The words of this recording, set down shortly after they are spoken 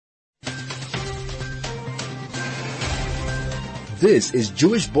This is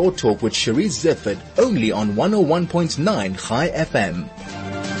Jewish Board Talk with Cherise Zifford, only on 101.9 High FM.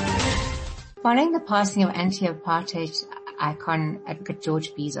 Following the passing of anti-apartheid icon advocate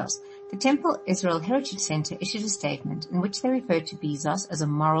George Bizos, the Temple Israel Heritage Center issued a statement in which they referred to Bizos as a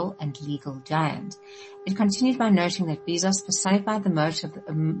moral and legal giant. It continued by noting that Bizos personified the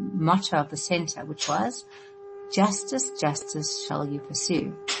motto of the center, which was, "Justice, justice shall you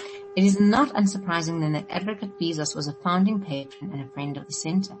pursue." It is not unsurprising then that Advocate Bizos was a founding patron and a friend of the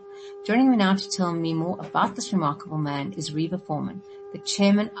center. Joining me now to tell me more about this remarkable man is Reeva Forman, the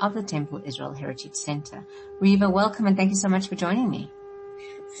chairman of the Temple Israel Heritage Center. Reeva, welcome and thank you so much for joining me.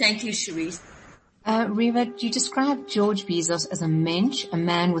 Thank you, Cherise. Reeva, you described George Bizos as a mensch, a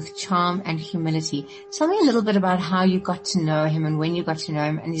man with charm and humility. Tell me a little bit about how you got to know him and when you got to know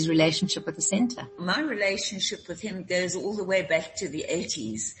him and his relationship with the center. My relationship with him goes all the way back to the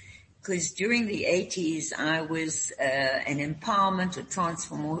 80s. Because during the 80s, I was an empowerment, a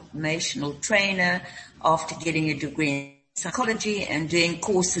transformational trainer after getting a degree in psychology and doing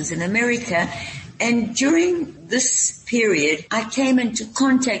courses in America. And during this period, I came into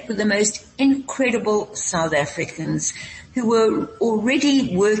contact with the most incredible South Africans who were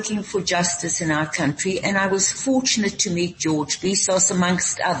already working for justice in our country. And I was fortunate to meet George Bizos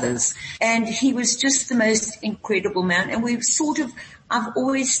amongst others. And he was just the most incredible man. And I've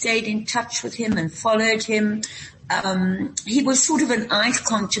always stayed in touch with him and followed him. He was sort of an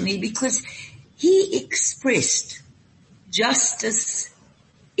icon to me because he expressed justice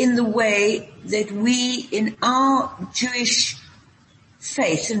in the way that we in our Jewish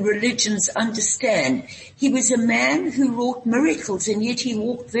faith and religions understand. He was a man who wrought miracles and yet he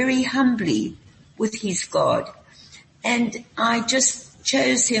walked very humbly with his God. And I just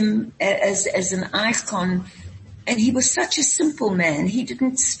chose him as an icon. And he was such a simple man. He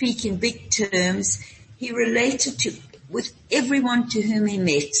didn't speak in big terms. He related with everyone to whom he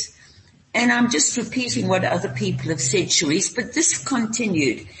met. And I'm just repeating what other people have said, Cherise, but this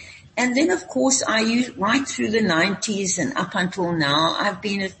continued. And then, of course, right through the 90s and up until now, I've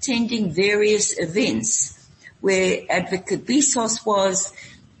been attending various events where Advocate Bizos was,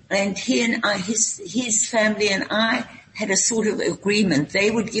 and he and his family and I had a sort of agreement.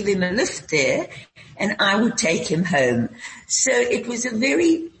 They would give him a lift there, and I would take him home. So it was a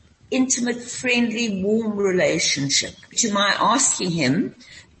very intimate, friendly, warm relationship. To my asking him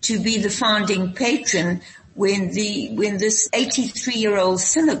to be the founding patron when this 83-year-old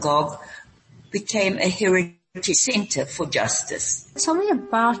synagogue became a heritage center for justice. Tell me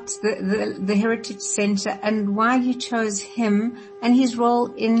about the Heritage Center and why you chose him and his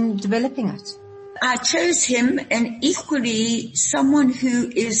role in developing it. I chose him, and equally someone who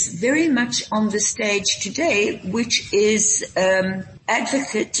is very much on the stage today, which is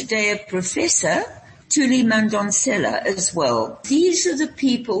advocate today, a professor, Thuli Mandonsela as well. These are the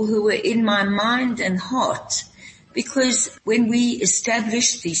people who were in my mind and heart, because when we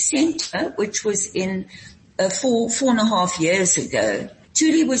established the center, which was in 4.5 years ago,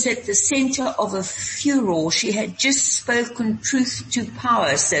 Thuli was at the center of a furor. She had just spoken truth to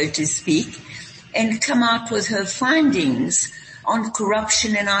power, so to speak, and come out with her findings on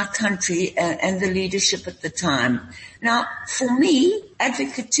corruption in our country and the leadership at the time. Now, for me,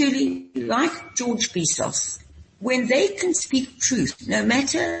 Advocate Thuli, like George Bizos, when they can speak truth, no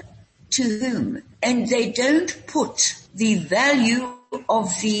matter to whom, and they don't put the value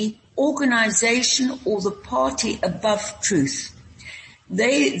of the organization or the party above truth,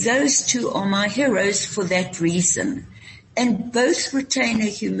 those two are my heroes for that reason. And both retain a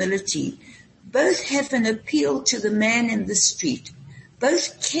humility. Both have an appeal to the man in the street.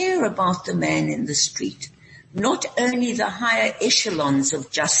 Both care about the man in the street, not only the higher echelons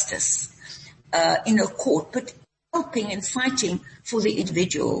of justice in a court, but helping and fighting for the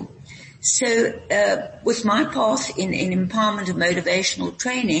individual. So with my path in empowerment and motivational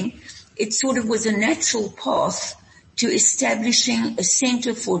training, it sort of was a natural path to establishing a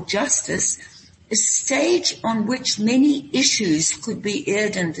center for justice, a stage on which many issues could be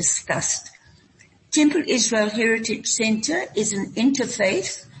aired and discussed. Temple Israel Heritage Center is an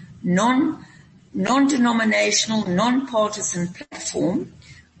interfaith, non-denominational, non-partisan platform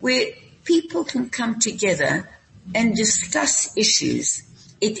where people can come together and discuss issues.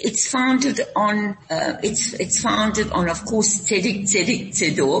 It's founded on, of course, Tzedek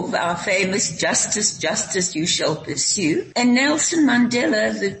Tzedor, our famous justice, justice you shall pursue, and Nelson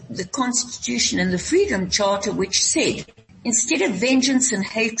Mandela, the Constitution and the Freedom Charter, which said, instead of vengeance and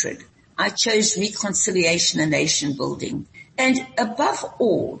hatred, I chose reconciliation and nation building. And above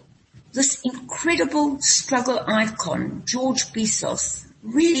all, this incredible struggle icon, George Bizos,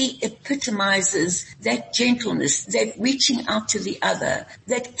 really epitomizes that gentleness, that reaching out to the other,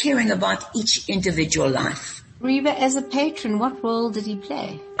 that caring about each individual life. Reeva, as a patron, what role did he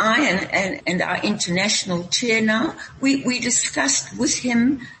play? I and our international chair now, we discussed with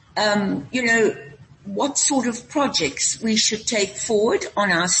him, what sort of projects we should take forward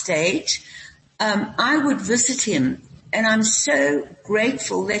on our stage. I would visit him, and I'm so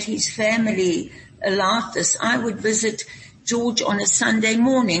grateful that his family allowed this. I would visit George on a Sunday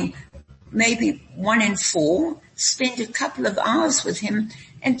morning, maybe 1 in 4, spend a couple of hours with him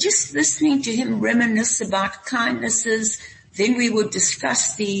and just listening to him reminisce about kindnesses. Then we would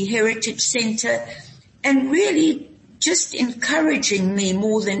discuss the Heritage Center and really just encouraging me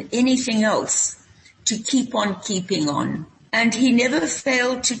more than anything else to keep on keeping on. And he never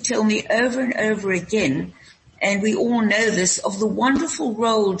failed to tell me over and over again, and we all know this, of the wonderful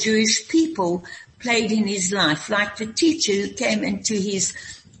role Jewish people played in his life, like the teacher who came into his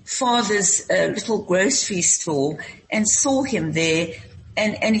father's little grocery store and saw him there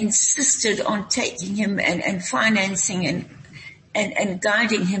and insisted on taking him and financing and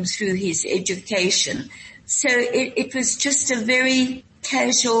guiding him through his education. So it was just a very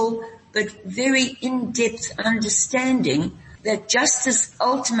casual but very in-depth understanding that justice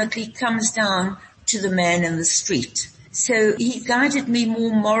ultimately comes down to the man in the street. So he guided me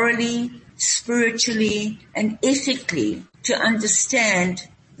more morally, spiritually, and ethically to understand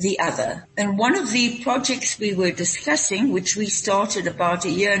the other. And one of the projects we were discussing, which we started about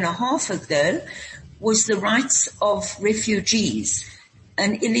 1.5 years ago, was the rights of refugees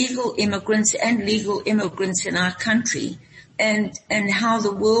and illegal immigrants and legal immigrants in our country, and how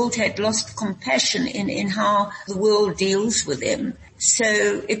the world had lost compassion in how the world deals with them. So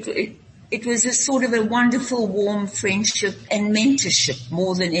it was a sort of a wonderful, warm friendship and mentorship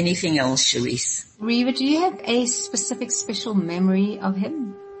more than anything else, Charisse. Reeva, do you have a specific special memory of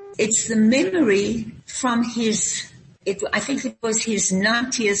him? It's the memory from I think it was his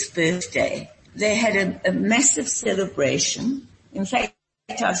 90th birthday. They had a massive celebration. In fact,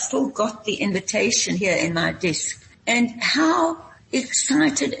 I've still got the invitation here in my desk. And how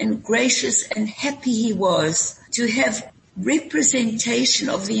excited and gracious and happy he was to have representation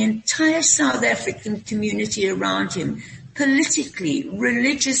of the entire South African community around him, politically,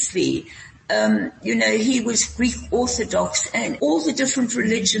 religiously. He was Greek Orthodox and all the different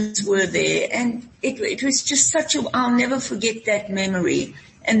religions were there. And it was just I'll never forget that memory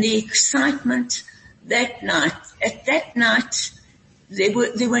and the excitement that night. At that night, there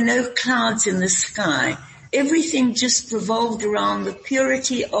were no clouds in the sky. Everything just revolved around the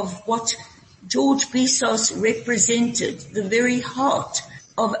purity of what George Bizos represented, the very heart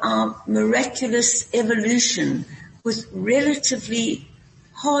of our miraculous evolution with relatively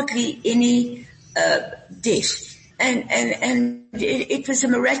hardly any death. And it was a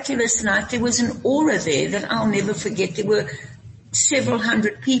miraculous night. There was an aura there that I'll never forget. There were several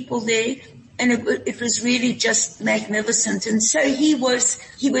hundred people there, and it was really just magnificent. And so he was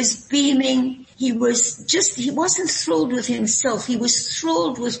beaming. He wasn't thrilled with himself. He was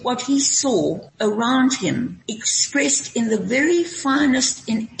thrilled with what he saw around him, expressed in the very finest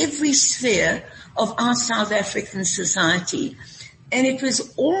in every sphere of our South African society. And it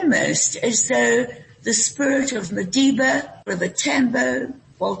was almost as though the spirit of Madiba, Brother Tambo,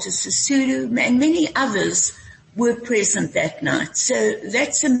 Walter Sisulu, and many others were present that night. So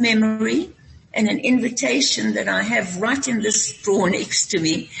that's a memory and an invitation that I have right in this drawer next to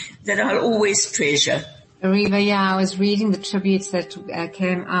me that I'll always treasure. Reeva, I was reading the tributes that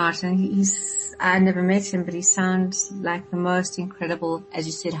came out, and I never met him, but he sounds like the most incredible, as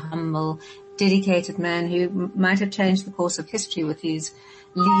you said, humble, dedicated man who might have changed the course of history with his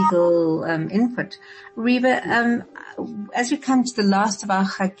legal input. Reeva, as we come to the last of our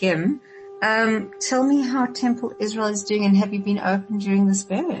Chagim, tell me how Temple Israel is doing, and have you been open during this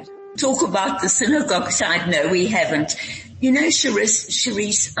period? Talk about the synagogue side. No, we haven't.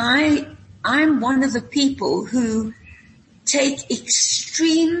 Charisse, I'm one of the people who take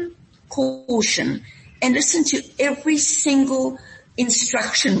extreme caution and listen to every single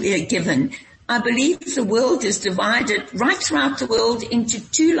instruction we are given. I believe the world is divided right throughout the world into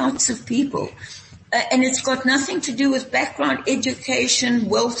 2 lots of people. And it's got nothing to do with background, education,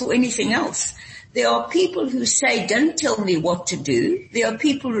 wealth, or anything else. There are people who say, don't tell me what to do. There are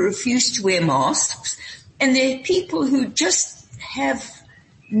people who refuse to wear masks. And there are people who just have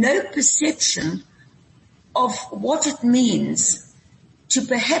no perception of what it means to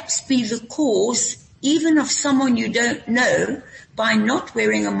perhaps be the cause, even of someone you don't know, by not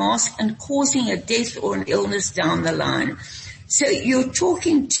wearing a mask and causing a death or an illness down the line. So you're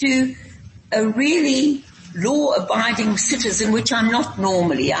talking to a really law-abiding citizen, which I'm not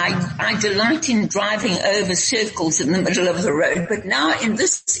normally. I delight in driving over circles in the middle of the road. But now in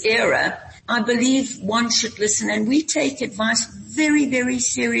this era, I believe one should listen, and we take advice very, very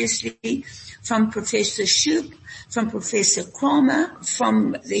seriously from Professor Shoup, from Professor Kramer,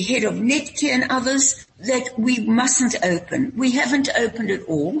 from the head of Netcare and others, that we mustn't open. We haven't opened at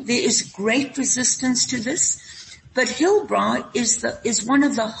all. There is great resistance to this. But Hillbrow is one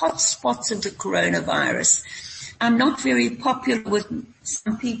of the hot spots of the coronavirus. I'm not very popular with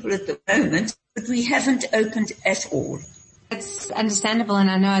some people at the moment, but we haven't opened at all. It's understandable,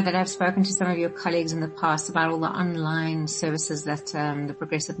 and I know that I've spoken to some of your colleagues in the past about all the online services that the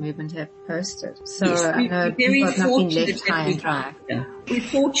progressive movement have posted. So yes, I know people have not been left high and dry. We're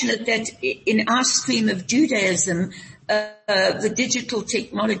fortunate that in our stream of Judaism, the digital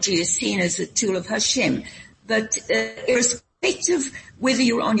technology is seen as a tool of Hashem. But irrespective whether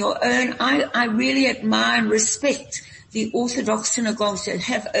you're on your own, I really admire and respect the Orthodox synagogues that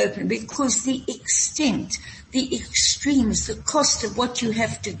have opened, because the extent, the extremes, the cost of what you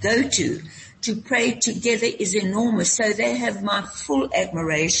have to go to pray together is enormous. So they have my full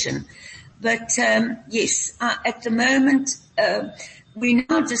admiration. But yes, at the moment, we're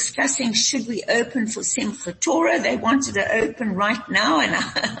now discussing, should we open for Simchat Torah? They wanted to open right now, and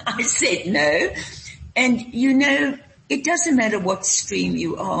I said no. And you know, it doesn't matter what stream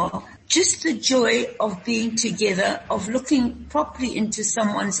you are. Just the joy of being together, of looking properly into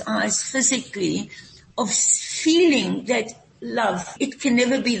someone's eyes physically, of feeling that love, it can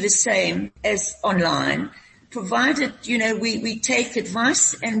never be the same as online. Provided, you know, we take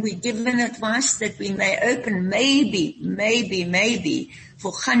advice and we give an advice that we may open maybe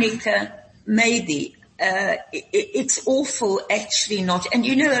for Hanukkah, maybe. It's awful actually not. And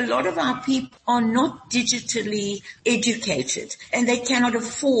you know, a lot of our people are not digitally educated, and they cannot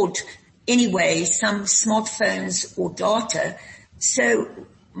afford anyway some smartphones or data. So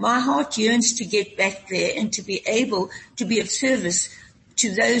my heart yearns to get back there and to be able to be of service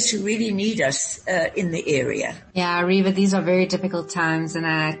to those who really need us in the area. Yeah, Reeva, these are very difficult times, and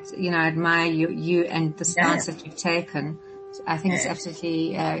I admire you and the stance that you've taken. I think it's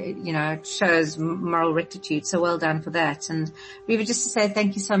absolutely, it shows moral rectitude. So well done for that. And Reeva, just to say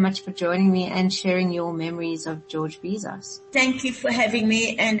thank you so much for joining me and sharing your memories of George Bizos. Thank you for having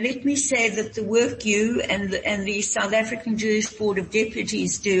me. And let me say that the work you and the South African Jewish Board of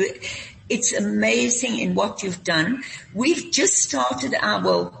Deputies do, it's amazing in what you've done. We've just started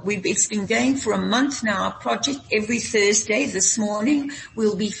it's been going for a month now, our project every Thursday. This morning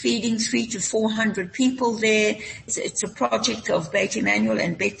we'll be feeding 300 to 400 people there. It's a project of Beit Emmanuel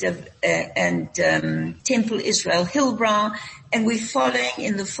and Temple Israel Hillbrow, and we're following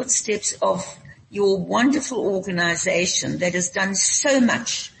in the footsteps of your wonderful organization that has done so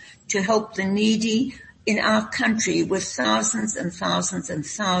much to help the needy in our country, with thousands and thousands and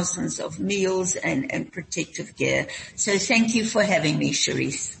thousands of meals and protective gear. So thank you for having me,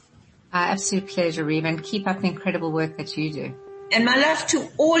 Charisse. Absolute pleasure, Reeva, and keep up the incredible work that you do. And my love to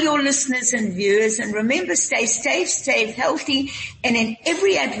all your listeners and viewers, and remember, stay safe, stay healthy, and in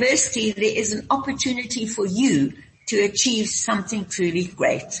every adversity there is an opportunity for you to achieve something truly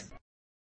great.